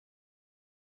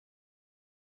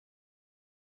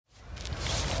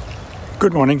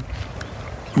Good morning.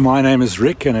 My name is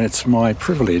Rick, and it's my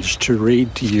privilege to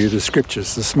read to you the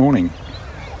scriptures this morning.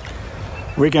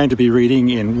 We're going to be reading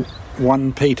in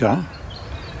 1 Peter,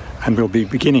 and we'll be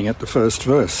beginning at the first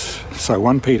verse. So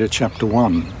 1 Peter chapter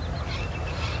 1.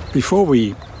 Before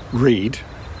we read,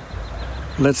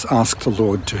 let's ask the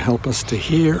Lord to help us to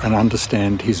hear and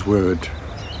understand His word.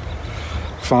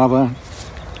 Father,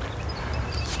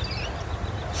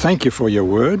 thank you for your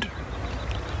word.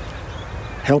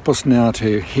 Help us now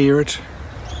to hear it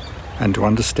and to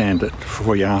understand it,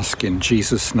 for we ask in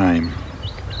Jesus' name.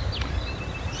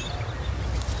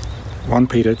 1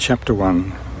 Peter chapter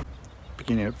 1,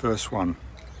 beginning at verse 1.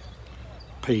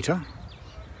 Peter,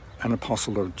 an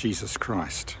apostle of Jesus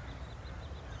Christ.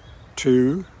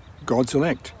 To God's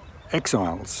elect,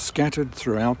 exiles scattered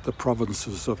throughout the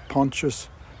provinces of Pontus,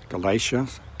 Galatia,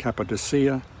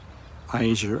 Cappadocia,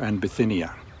 Asia and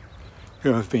Bithynia,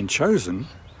 who have been chosen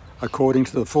according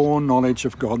to the foreknowledge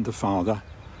of God the Father,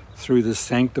 through the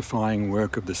sanctifying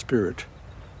work of the Spirit,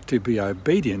 to be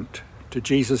obedient to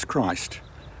Jesus Christ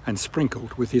and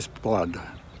sprinkled with his blood.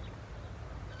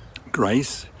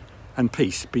 Grace and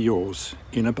peace be yours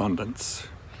in abundance.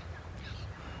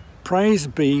 Praise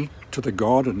be to the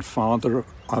God and Father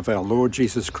of our Lord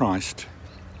Jesus Christ.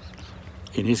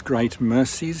 In his great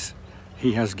mercies,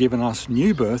 he has given us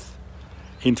new birth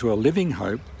into a living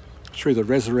hope through the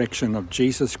resurrection of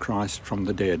Jesus Christ from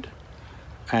the dead,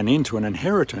 and into an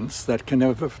inheritance that can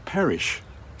never perish,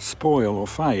 spoil or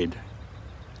fade.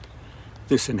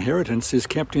 This inheritance is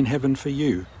kept in heaven for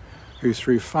you, who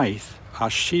through faith are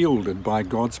shielded by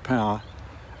God's power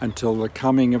until the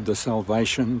coming of the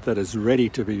salvation that is ready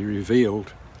to be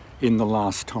revealed in the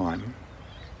last time.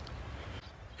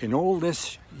 In all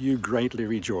this you greatly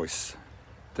rejoice,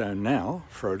 though now,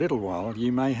 for a little while,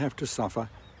 you may have to suffer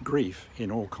grief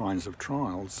in all kinds of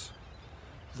trials.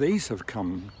 These have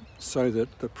come so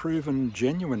that the proven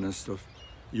genuineness of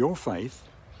your faith,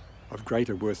 of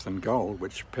greater worth than gold,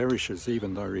 which perishes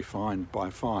even though refined by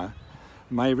fire,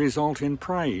 may result in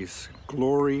praise,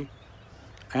 glory,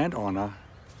 and honour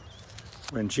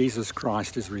when Jesus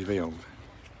Christ is revealed.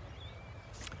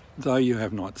 Though you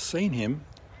have not seen him,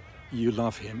 you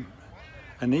love him,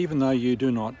 and even though you do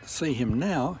not see him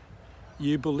now,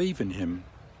 you believe in him,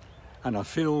 and are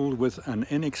filled with an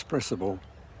inexpressible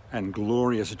and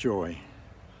glorious joy.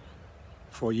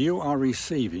 For you are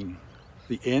receiving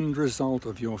the end result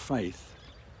of your faith,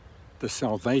 the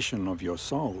salvation of your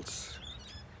souls.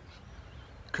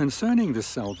 Concerning this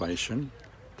salvation,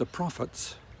 the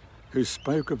prophets, who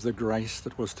spoke of the grace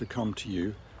that was to come to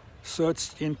you,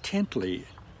 searched intently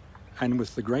and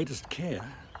with the greatest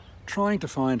care, trying to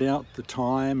find out the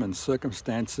time and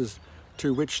circumstances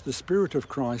to which the Spirit of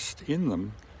Christ in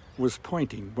them was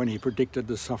pointing when he predicted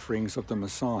the sufferings of the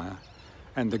Messiah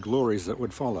and the glories that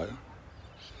would follow.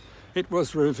 It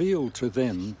was revealed to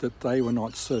them that they were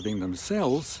not serving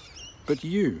themselves, but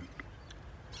you,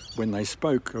 when they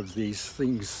spoke of these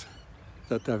things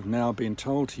that have now been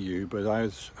told to you by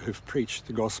those who've preached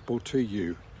the gospel to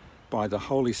you by the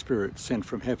Holy Spirit sent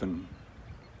from heaven.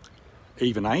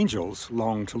 Even angels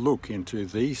long to look into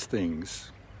these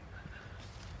things.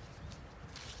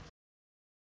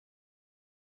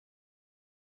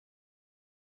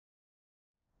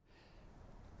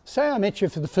 Say I met you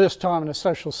for the first time in a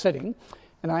social setting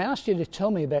and I asked you to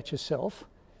tell me about yourself,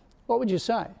 what would you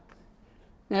say?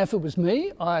 Now, if it was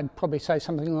me, I'd probably say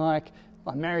something like,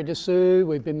 I'm married to Sue,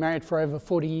 we've been married for over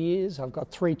 40 years, I've got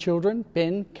 3 children,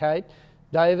 Ben, Kate,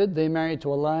 David, they're married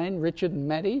to Elaine, Richard and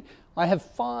Maddie. I have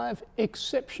 5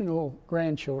 exceptional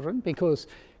grandchildren because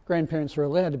grandparents are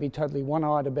allowed to be totally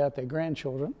one-eyed about their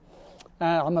grandchildren.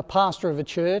 I'm a pastor of a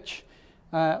church.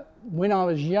 When I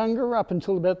was younger, up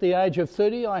until about the age of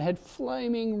 30, I had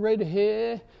flaming red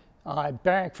hair. I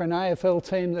barracked for an AFL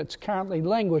team that's currently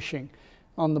languishing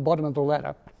on the bottom of the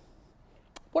ladder.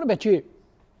 What about you?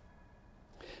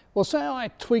 Well, say I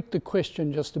tweaked the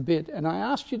question just a bit and I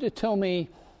asked you to tell me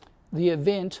the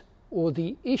event or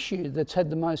the issue that's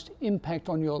had the most impact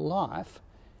on your life.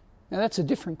 Now that's a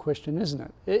different question, isn't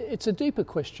it? It's a deeper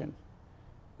question.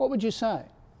 What would you say?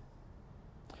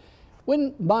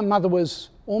 When my mother was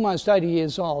almost 80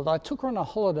 years old, I took her on a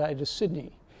holiday to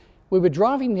Sydney. We were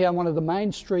driving down one of the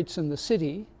main streets in the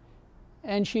city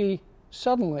and she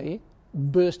suddenly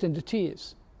burst into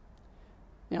tears.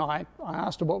 Now, I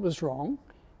asked her what was wrong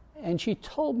and she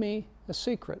told me a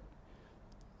secret.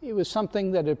 It was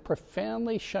something that had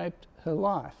profoundly shaped her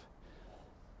life.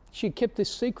 She kept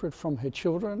this secret from her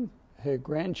children, her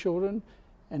grandchildren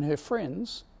and her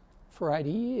friends for 80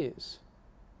 years.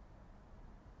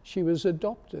 She was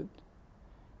adopted.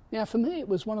 Now, for me, it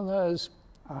was one of those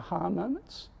aha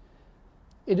moments.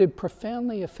 It had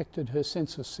profoundly affected her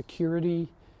sense of security,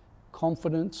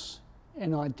 confidence,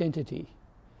 and identity.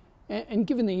 And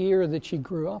given the era that she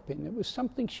grew up in, it was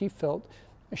something she felt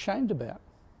ashamed about.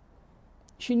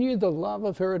 She knew the love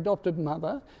of her adopted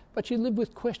mother, but she lived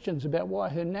with questions about why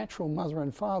her natural mother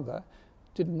and father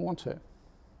didn't want her.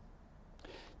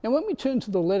 Now, when we turn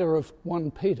to the letter of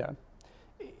 1 Peter,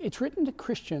 it's written to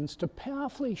Christians to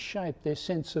powerfully shape their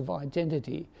sense of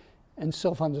identity and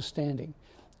self-understanding.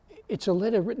 It's a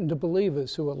letter written to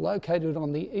believers who are located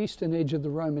on the eastern edge of the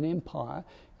Roman Empire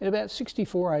in about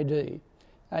 64 AD.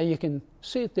 You can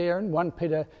see it there in 1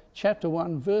 Peter chapter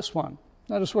 1, verse 1.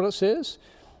 Notice what it says.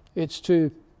 It's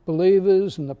to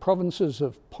believers in the provinces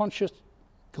of Pontus,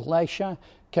 Galatia,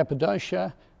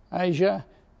 Cappadocia, Asia,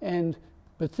 and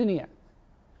Bithynia.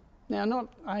 Now, not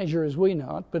Asia as we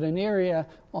know it, but an area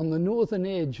on the northern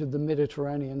edge of the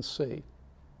Mediterranean Sea.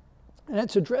 And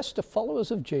it's addressed to followers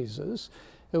of Jesus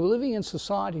who were living in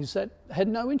societies that had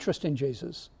no interest in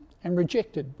Jesus and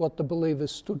rejected what the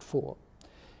believers stood for.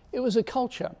 It was a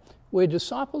culture where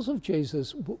disciples of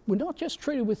Jesus were not just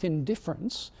treated with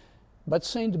indifference, but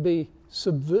seen to be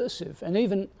subversive and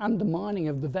even undermining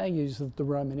of the values of the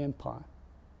Roman Empire.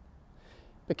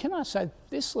 But can I say,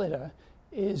 this letter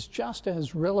is just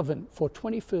as relevant for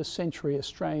 21st century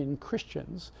Australian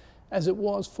Christians as it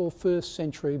was for first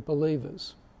century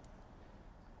believers.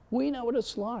 We know what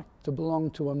it's like to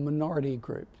belong to a minority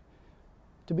group,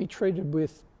 to be treated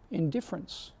with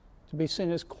indifference, to be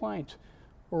seen as quaint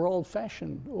or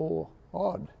old-fashioned or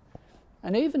odd,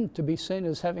 and even to be seen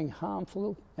as having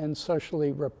harmful and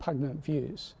socially repugnant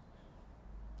views.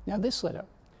 Now, this letter,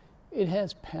 it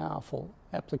has powerful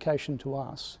application to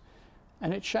us,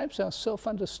 and it shapes our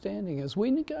self-understanding as we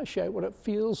negotiate what it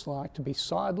feels like to be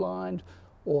sidelined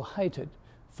or hated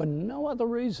for no other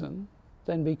reason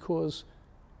than because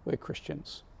we're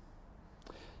Christians.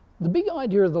 The big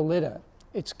idea of the letter,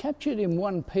 it's captured in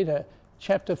 1 Peter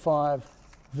chapter 5,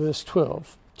 verse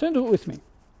 12. Turn to it with me.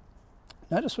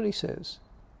 Notice what he says.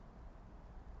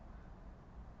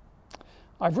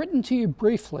 I've written to you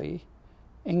briefly,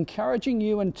 encouraging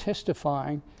you and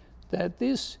testifying that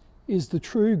this is the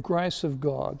true grace of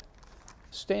God.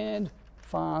 Stand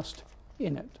fast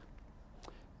in it.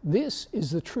 This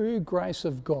is the true grace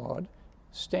of God.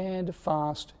 Stand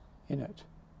fast in it.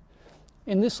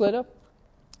 In this letter,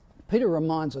 Peter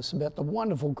reminds us about the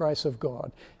wonderful grace of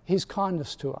God, his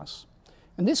kindness to us.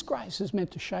 And this grace is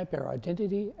meant to shape our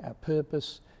identity, our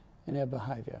purpose, and our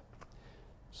behaviour.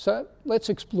 So let's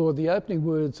explore the opening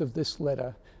words of this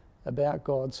letter about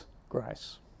God's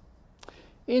grace.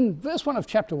 In verse 1 of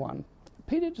chapter 1,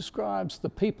 Peter describes the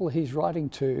people he's writing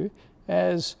to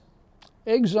as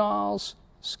exiles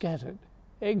scattered.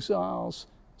 Exiles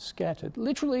scattered.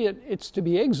 Literally, it's to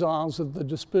be exiles of the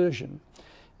dispersion.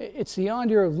 It's the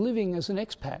idea of living as an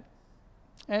expat.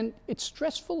 And it's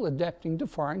stressful adapting to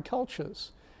foreign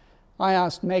cultures. I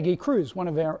asked Maggie Cruz, one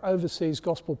of our overseas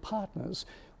gospel partners,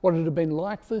 what it would have been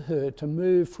like for her to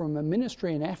move from a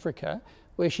ministry in Africa,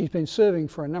 where she's been serving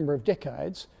for a number of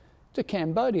decades, to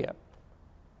Cambodia.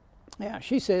 Now,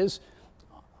 she says,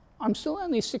 I'm still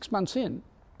only 6 months in,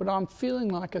 but I'm feeling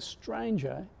like a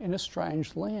stranger in a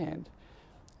strange land.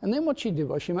 And then what she did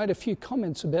was she made a few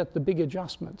comments about the big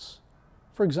adjustments.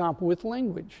 For example, with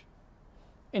language.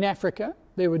 In Africa,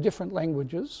 there were different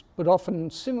languages, but often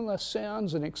similar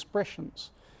sounds and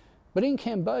expressions. But in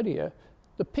Cambodia,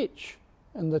 the pitch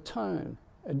and the tone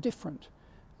are different,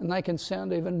 and they can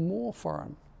sound even more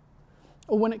foreign.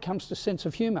 Or when it comes to sense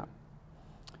of humour.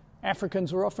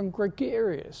 Africans are often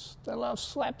gregarious. They love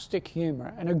slapstick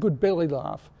humour and a good belly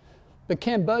laugh. But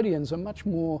Cambodians are much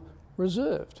more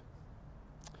reserved,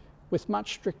 with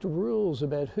much stricter rules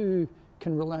about who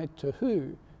can relate to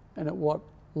who and at what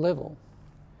level.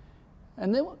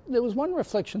 And there was one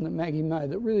reflection that Maggie made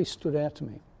that really stood out to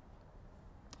me.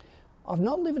 I've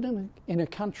not lived in a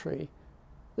country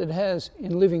that has,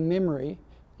 in living memory,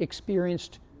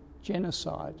 experienced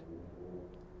genocide.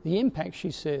 The impact,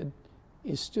 she said,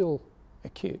 is still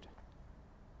acute.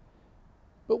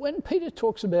 But when Peter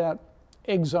talks about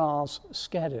exiles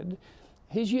scattered,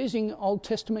 he's using Old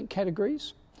Testament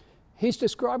categories. He's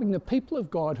describing the people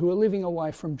of God who are living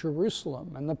away from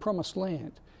Jerusalem and the Promised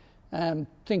Land.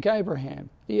 Think Abraham,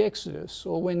 the Exodus,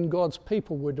 or when God's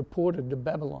people were deported to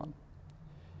Babylon.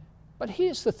 But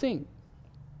here's the thing.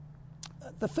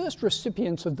 The first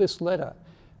recipients of this letter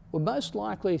were most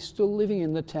likely still living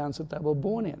in the towns that they were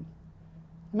born in.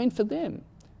 I mean, for them,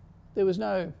 there was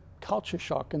no culture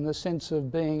shock in the sense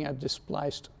of being a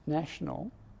displaced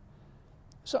national.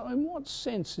 So in what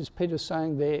sense is Peter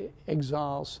saying they're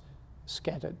exiles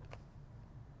scattered?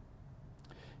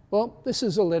 Well, this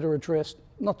is a letter addressed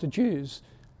not to Jews,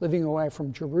 living away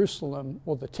from Jerusalem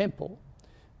or the temple,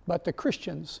 but the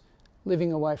Christians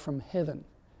living away from heaven,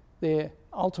 their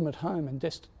ultimate home and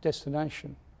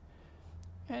destination.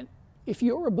 And if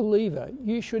you're a believer,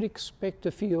 you should expect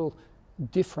to feel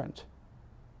different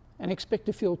and expect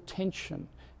to feel tension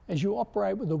as you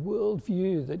operate with a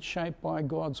worldview that's shaped by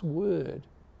God's word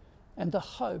and the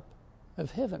hope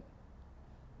of heaven.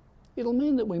 It'll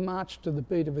mean that we march to the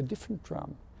beat of a different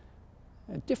drum,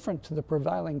 different to the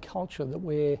prevailing culture that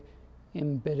we're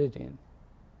embedded in.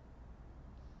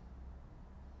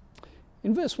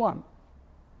 In verse 1,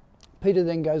 Peter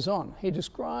then goes on. He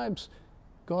describes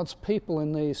God's people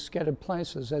in these scattered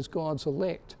places as God's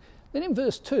elect. Then in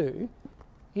verse 2,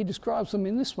 he describes them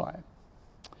in this way: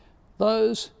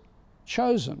 those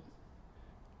chosen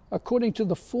according to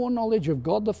the foreknowledge of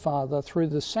God the Father through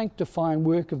the sanctifying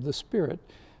work of the Spirit,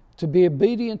 to be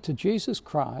obedient to Jesus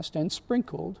Christ and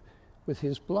sprinkled with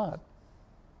his blood.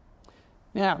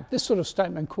 Now, this sort of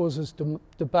statement causes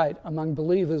debate among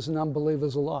believers and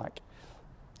unbelievers alike.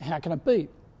 How can it be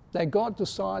that God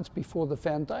decides before the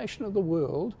foundation of the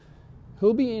world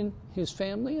who'll be in his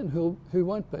family and who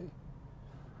won't be?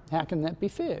 How can that be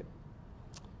fair?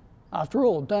 After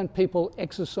all, don't people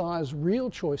exercise real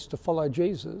choice to follow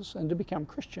Jesus and to become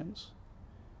Christians?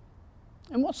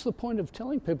 And what's the point of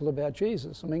telling people about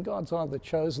Jesus? I mean, God's either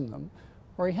chosen them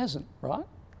or he hasn't, right?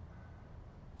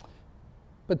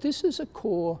 But this is a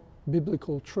core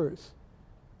biblical truth.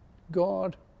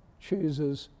 God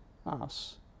chooses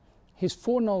us. His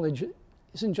foreknowledge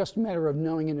isn't just a matter of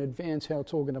knowing in advance how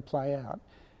it's all going to play out.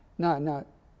 No.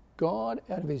 God,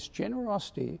 out of his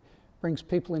generosity, brings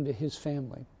people into his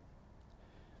family.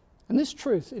 And this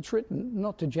truth, it's written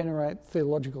not to generate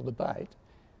theological debate,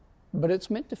 but it's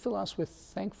meant to fill us with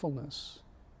thankfulness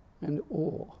and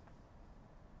awe.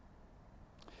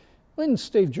 When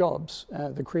Steve Jobs,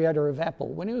 the creator of Apple,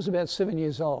 when he was about 7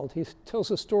 years old, he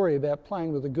tells a story about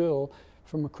playing with a girl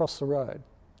from across the road.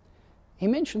 He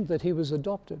mentioned that he was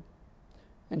adopted,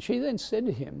 and she then said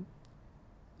to him,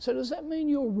 "So does that mean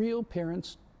your real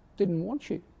parents didn't want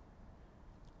you?"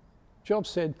 Jobs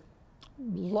said,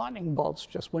 "Lightning bolts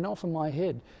just went off in my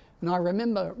head, and I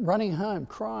remember running home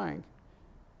crying.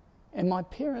 And my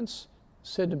parents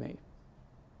said to me,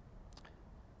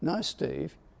 'No,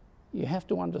 Steve, you have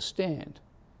to understand.'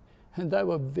 And they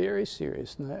were very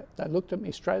serious, and they looked at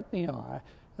me straight in the eye,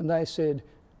 and they said,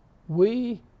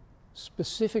 'We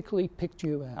specifically picked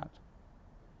you out.'"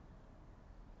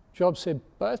 Jobs said,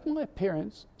 "Both my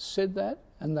parents said that,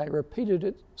 and they repeated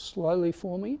it slowly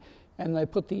for me, and they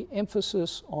put the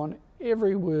emphasis on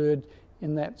every word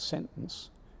in that sentence.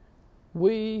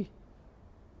 We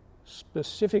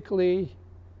specifically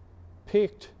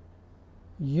picked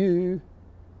you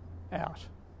out."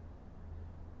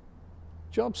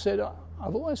 Jobs said,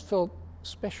 "I've always felt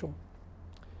special.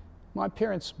 My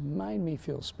parents made me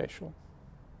feel special."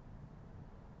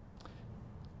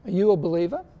 Are you a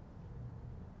believer?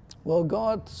 Well,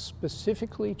 God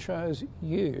specifically chose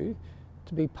you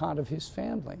to be part of his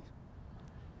family.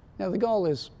 Now, the goal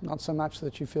is not so much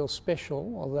that you feel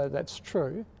special, although that's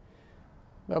true,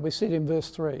 but we see it in verse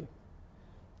 3,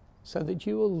 so that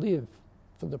you will live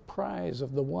for the praise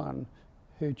of the one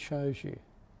who chose you.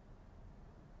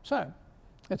 So,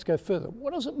 let's go further.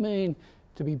 What does it mean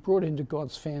to be brought into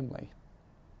God's family?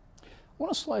 I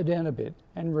want to slow down a bit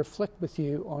and reflect with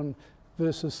you on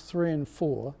verses 3 and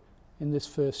 4 in this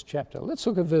first chapter. Let's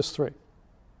look at verse 3.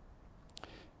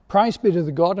 "Praise be to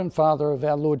the God and Father of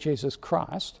our Lord Jesus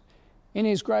Christ. In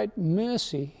his great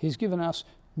mercy, he's given us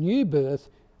new birth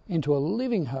into a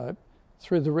living hope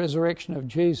through the resurrection of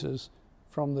Jesus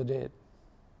from the dead."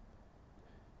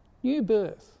 New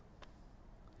birth.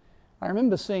 I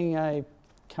remember seeing a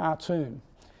cartoon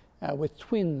with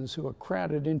twins who were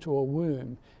crowded into a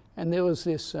womb, and there was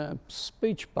this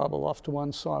speech bubble off to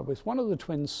one side with one of the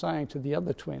twins saying to the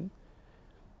other twin,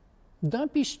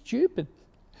 "Don't be stupid.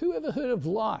 Who ever heard of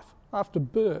life after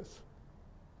birth?"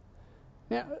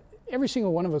 Now, every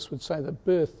single one of us would say that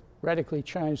birth radically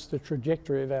changed the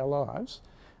trajectory of our lives.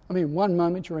 I mean, one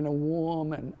moment you're in a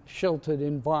warm and sheltered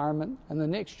environment, and the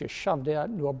next you're shoved out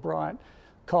into a bright,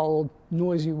 cold,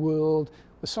 noisy world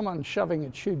with someone shoving a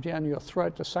tube down your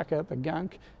throat to suck out the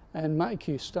gunk and make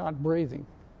you start breathing.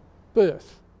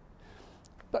 Birth.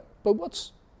 But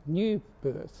what's new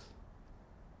birth?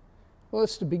 Well,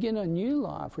 it's to begin a new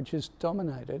life which is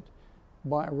dominated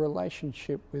by a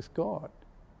relationship with God.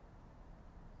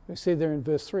 We see there in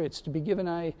verse 3, it's to be given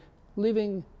a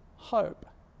living hope.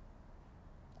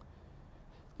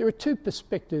 There are two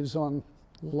perspectives on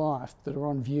life that are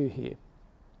on view here.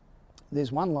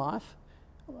 There's one life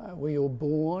where you're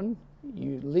born,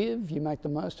 you live, you make the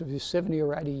most of your 70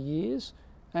 or 80 years,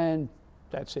 and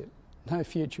that's it. No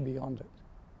future beyond it.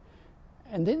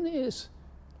 And then there's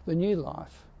the new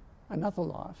life, another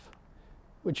life,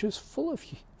 which is full of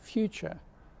future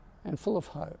and full of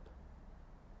hope.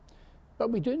 But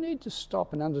we do need to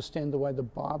stop and understand the way the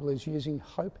Bible is using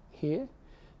hope here,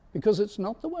 because it's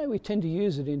not the way we tend to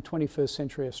use it in 21st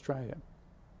century Australia.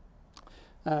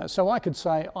 So I could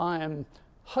say I am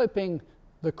hoping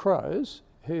the Crows,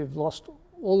 who've lost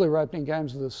all their opening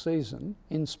games of the season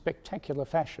in spectacular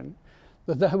fashion,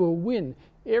 that they will win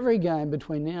every game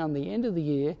between now and the end of the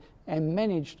year and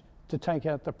manage to take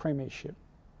out the premiership.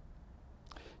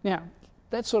 Now,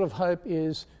 that sort of hope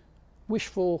is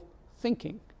wishful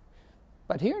thinking.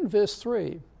 But here in verse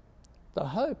 3, the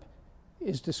hope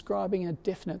is describing a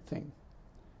definite thing.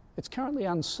 It's currently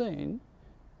unseen,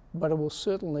 but it will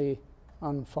certainly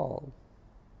unfold.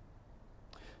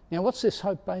 Now, what's this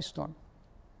hope based on?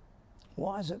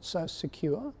 Why is it so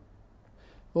secure?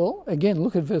 Well, again,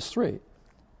 look at verse 3. It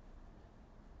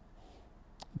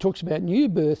talks about new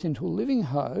birth into a living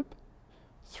hope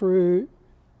through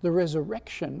the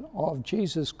resurrection of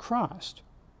Jesus Christ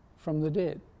from the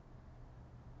dead.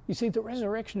 You see, the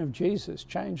resurrection of Jesus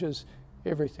changes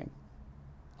everything.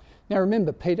 Now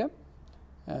remember Peter,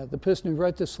 the person who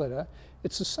wrote this letter,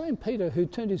 it's the same Peter who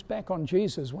turned his back on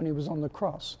Jesus when he was on the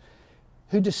cross,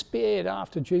 who despaired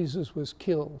after Jesus was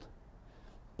killed.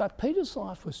 But Peter's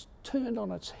life was turned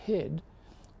on its head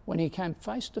when he came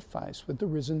face to face with the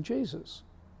risen Jesus.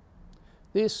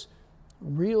 This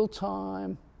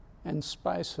real-time and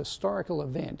space historical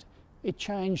event, it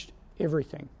changed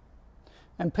everything.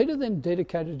 And Peter then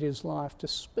dedicated his life to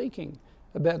speaking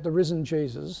about the risen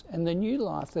Jesus and the new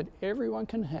life that everyone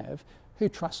can have who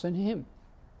trusts in him.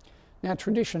 Now,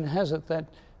 tradition has it that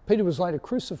Peter was later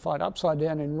crucified upside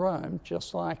down in Rome,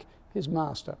 just like his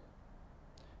master.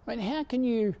 I mean, how can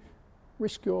you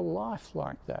risk your life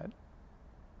like that?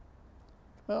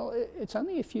 Well, it's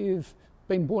only if you've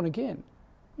been born again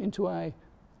into a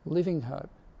living hope.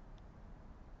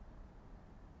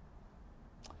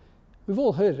 We've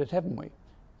all heard it, haven't we?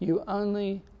 You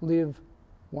only live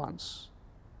once.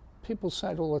 People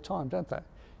say it all the time, don't they?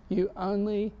 You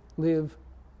only live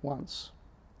once.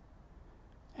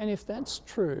 And if that's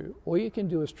true, all you can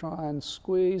do is try and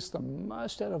squeeze the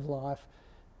most out of life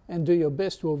and do your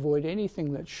best to avoid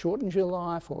anything that shortens your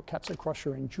life or cuts across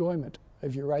your enjoyment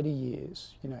of your 80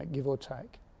 years, give or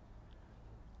take.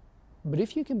 But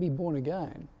if you can be born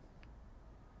again,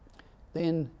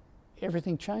 then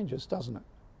everything changes, doesn't it?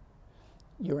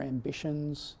 Your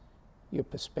ambitions, your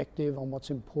perspective on what's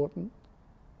important,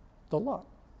 the lot.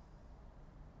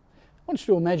 I want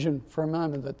you to imagine for a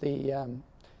moment that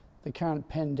the current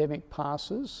pandemic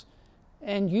passes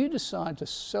and you decide to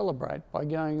celebrate by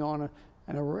going on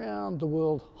an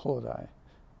around-the-world holiday.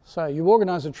 So you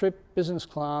organise a trip, business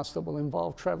class, that will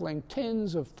involve travelling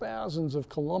tens of thousands of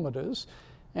kilometres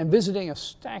and visiting a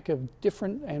stack of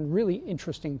different and really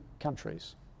interesting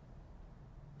countries.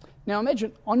 Now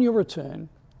imagine on your return,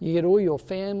 you get all your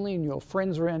family and your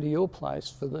friends around to your place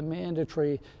for the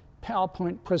mandatory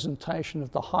PowerPoint presentation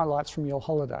of the highlights from your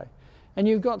holiday. And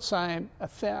you've got, say,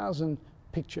 1,000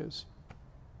 pictures.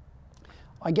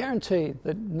 I guarantee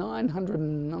that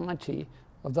 990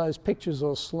 of those pictures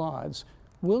or slides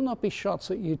will not be shots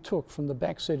that you took from the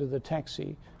back seat of the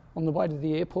taxi on the way to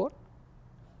the airport.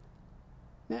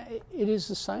 Now, it is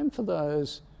the same for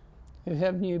those who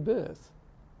have new birth.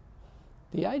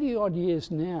 The 80-odd years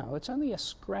now, it's only a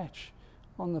scratch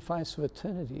on the face of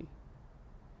eternity.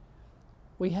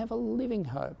 We have a living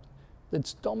hope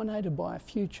that's dominated by a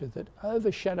future that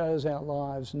overshadows our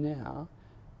lives now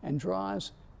and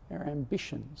drives our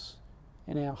ambitions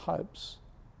and our hopes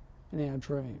and our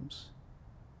dreams.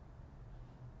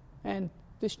 And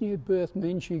this new birth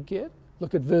means you get,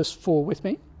 look at verse 4 with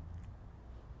me,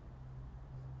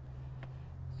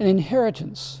 an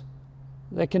inheritance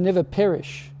that can never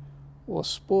perish or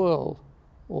spoil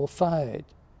or fade.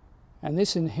 And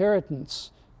this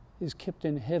inheritance is kept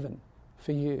in heaven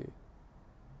for you.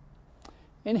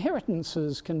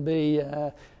 Inheritances can be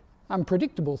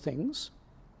unpredictable things.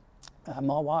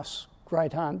 My wife's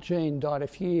great aunt Jean died a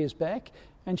few years back,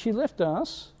 and she left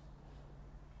us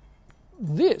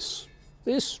this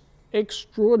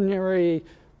extraordinary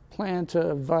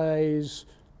planter vase,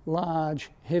 large,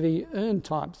 heavy urn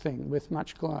type thing with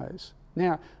much glaze.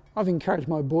 Now, I've encouraged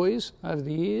my boys over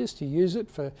the years to use it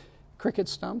for cricket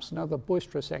stumps and other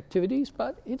boisterous activities,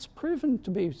 but it's proven to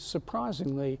be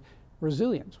surprisingly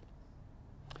resilient.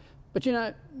 But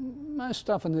most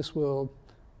stuff in this world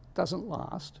doesn't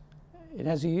last. It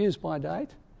has a use-by date.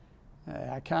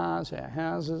 Our cars, our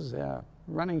houses, our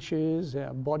running shoes,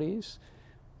 our bodies.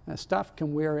 Stuff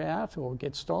can wear out or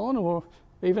get stolen or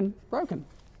even broken.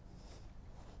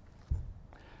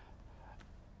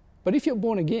 But if you're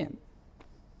born again,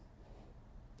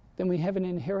 then we have an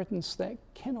inheritance that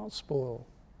cannot spoil,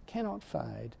 cannot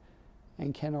fade,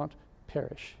 and cannot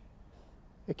perish.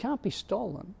 It can't be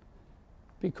stolen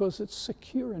because it's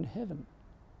secure in heaven.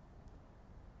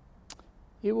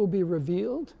 It will be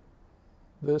revealed,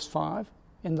 verse 5,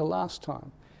 in the last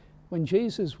time, when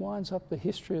Jesus winds up the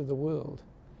history of the world.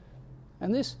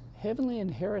 And this heavenly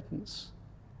inheritance,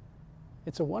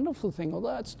 it's a wonderful thing,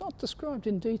 although it's not described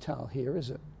in detail here,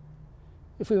 is it?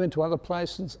 If we went to other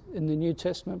places in the New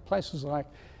Testament, places like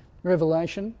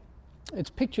Revelation, it's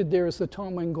pictured there as the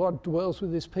time when God dwells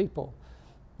with his people,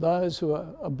 those who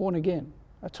are born again,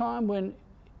 a time when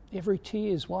every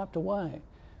tear is wiped away,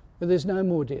 where there's no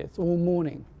more death or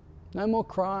mourning, no more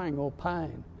crying or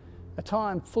pain, a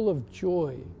time full of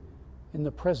joy in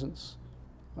the presence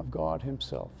of God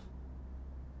himself.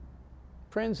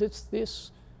 Friends, it's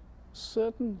this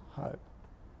certain hope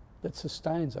that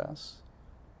sustains us,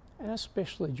 and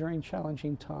especially during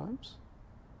challenging times.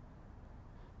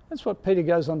 That's what Peter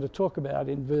goes on to talk about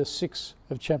in verse 6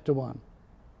 of chapter 1.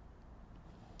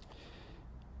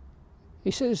 He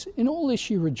says, "In all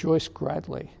this you rejoice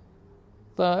greatly,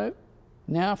 though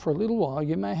now for a little while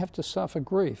you may have to suffer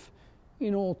grief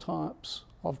in all types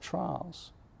of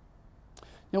trials."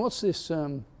 Now what's this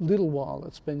little while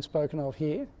that's been spoken of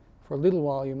here? For a little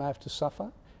while you may have to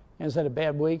suffer. And is that a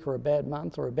bad week or a bad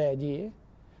month or a bad year?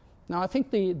 Now I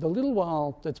think the little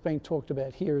while that's being talked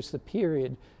about here is the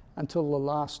period until the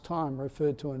last time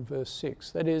referred to in verse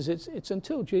 6. That is, it's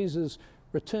until Jesus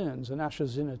returns and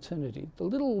ushers in eternity. The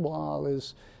little while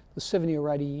is the 70 or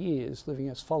 80 years living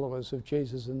as followers of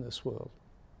Jesus in this world.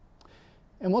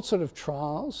 And what sort of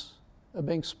trials are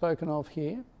being spoken of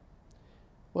here?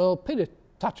 Well, Peter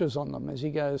touches on them as he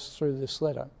goes through this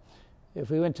letter. If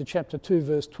we went to chapter 2,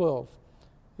 verse 12,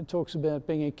 it talks about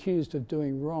being accused of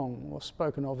doing wrong or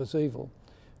spoken of as evil.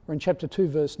 Or in chapter 2,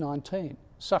 verse 19,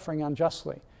 suffering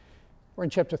unjustly. Or in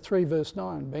chapter 3, verse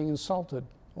 9, being insulted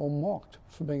or mocked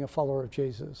for being a follower of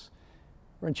Jesus.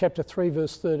 Or in chapter 3,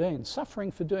 verse 13,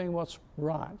 suffering for doing what's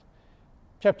right.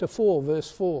 Chapter 4, verse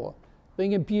 4,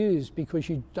 being abused because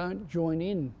you don't join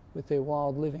in with their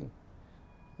wild living.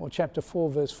 Or chapter 4,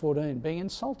 verse 14, being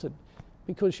insulted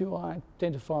because you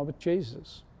identify with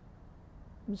Jesus.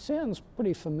 It sounds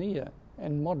pretty familiar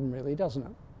and modern, really, doesn't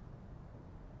it?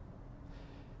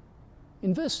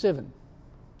 In verse 7,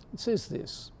 it says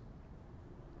this: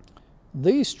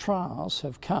 "These trials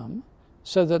have come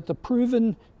so that the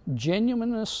proven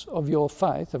genuineness of your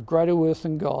faith, of greater worth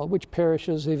than gold, which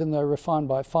perishes even though refined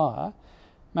by fire,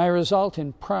 may result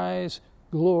in praise,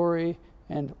 glory,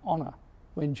 and honour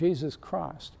when Jesus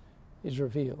Christ is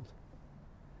revealed."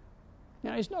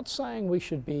 Now, he's not saying we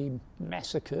should be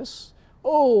masochists.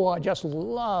 Oh, I just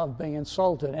love being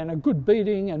insulted and a good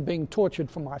beating and being tortured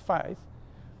for my faith.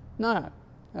 No,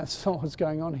 that's not what's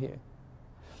going on here.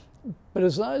 But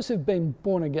as those who've been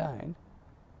born again,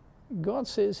 God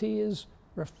says he is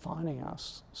refining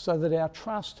us so that our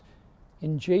trust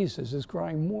in Jesus is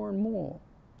growing more and more,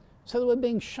 so that we're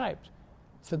being shaped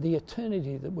for the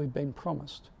eternity that we've been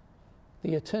promised,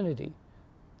 the eternity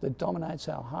that dominates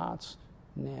our hearts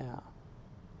now.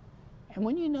 And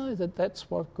when you know that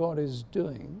that's what God is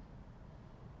doing,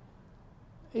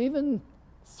 even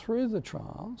through the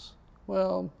trials,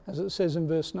 well, as it says in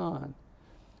verse 9,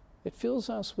 it fills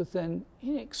us with an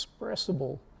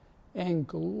inexpressible and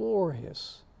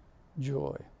glorious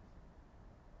joy.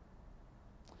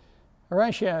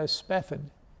 Horatio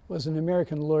Spafford was an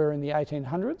American lawyer in the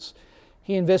 1800s.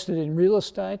 He invested in real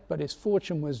estate, but his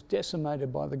fortune was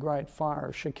decimated by the Great Fire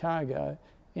of Chicago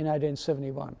in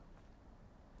 1871.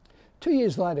 2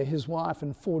 years later, his wife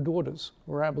and 4 daughters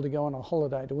were able to go on a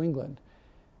holiday to England.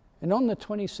 And on the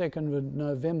 22nd of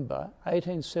November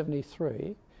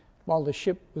 1873, while the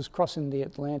ship was crossing the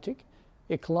Atlantic,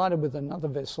 it collided with another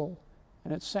vessel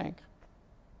and it sank.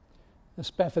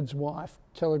 Spafford's wife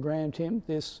telegrammed him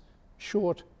this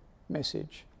short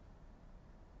message: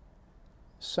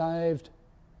 "Saved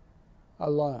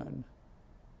alone."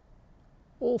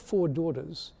 All 4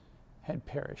 daughters had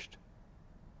perished.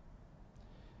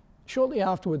 Shortly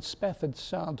afterwards, Spafford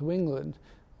sailed to England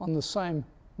on the same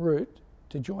route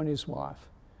to join his wife.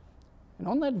 And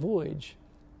on that voyage,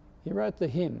 he wrote the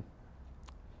hymn,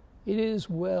 "It is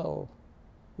well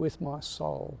with my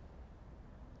soul."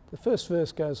 The first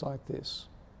verse goes like this: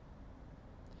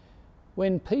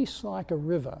 "When peace like a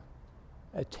river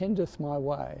attendeth my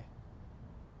way,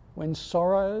 when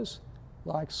sorrows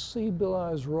like sea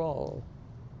billows roll,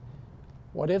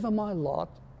 whatever my lot,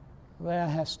 thou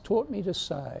hast taught me to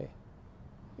say,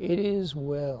 it is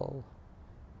well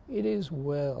it is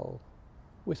well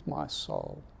with my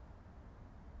soul.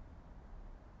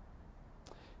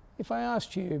 If I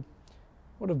asked you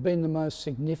what have been the most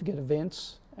significant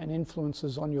events and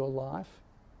influences on your life,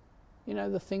 you know,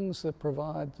 the things that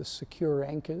provide the secure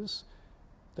anchors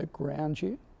that ground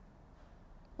you,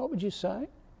 what would you say?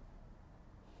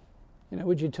 You know,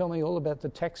 would you tell me all about the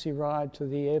taxi ride to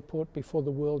the airport before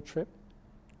the world trip?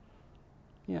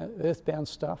 You know, earthbound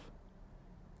stuff,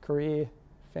 career,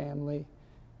 family,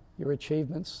 your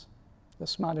achievements, the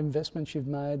smart investments you've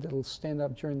made that'll stand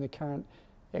up during the current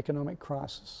economic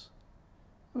crisis.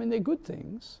 I mean, they're good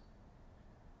things,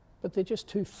 but they're just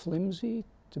too flimsy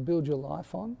to build your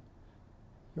life on,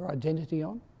 your identity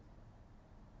on.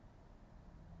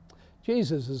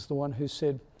 Jesus is the one who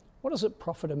said, "What does it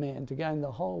profit a man to gain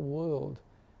the whole world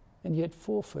and yet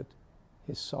forfeit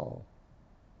his soul?"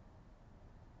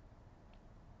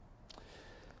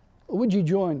 Would you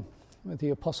join with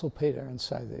the Apostle Peter and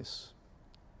say this?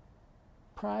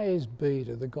 Praise be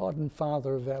to the God and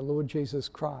Father of our Lord Jesus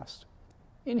Christ.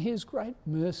 In his great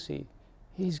mercy,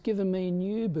 he's given me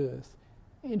new birth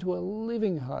into a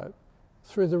living hope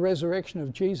through the resurrection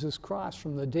of Jesus Christ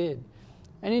from the dead,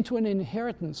 and into an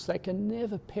inheritance that can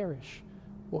never perish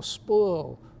or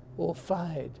spoil or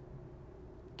fade,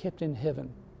 kept in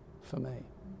heaven for me.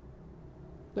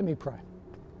 Let me pray.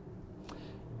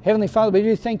 Heavenly Father, we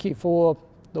do thank you for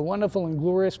the wonderful and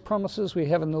glorious promises we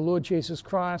have in the Lord Jesus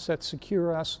Christ that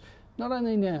secure us not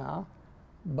only now,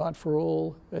 but for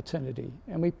all eternity.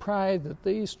 And we pray that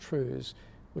these truths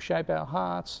will shape our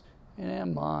hearts and our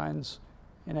minds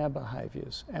and our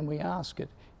behaviours. And we ask it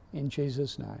in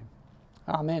Jesus' name.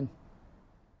 Amen.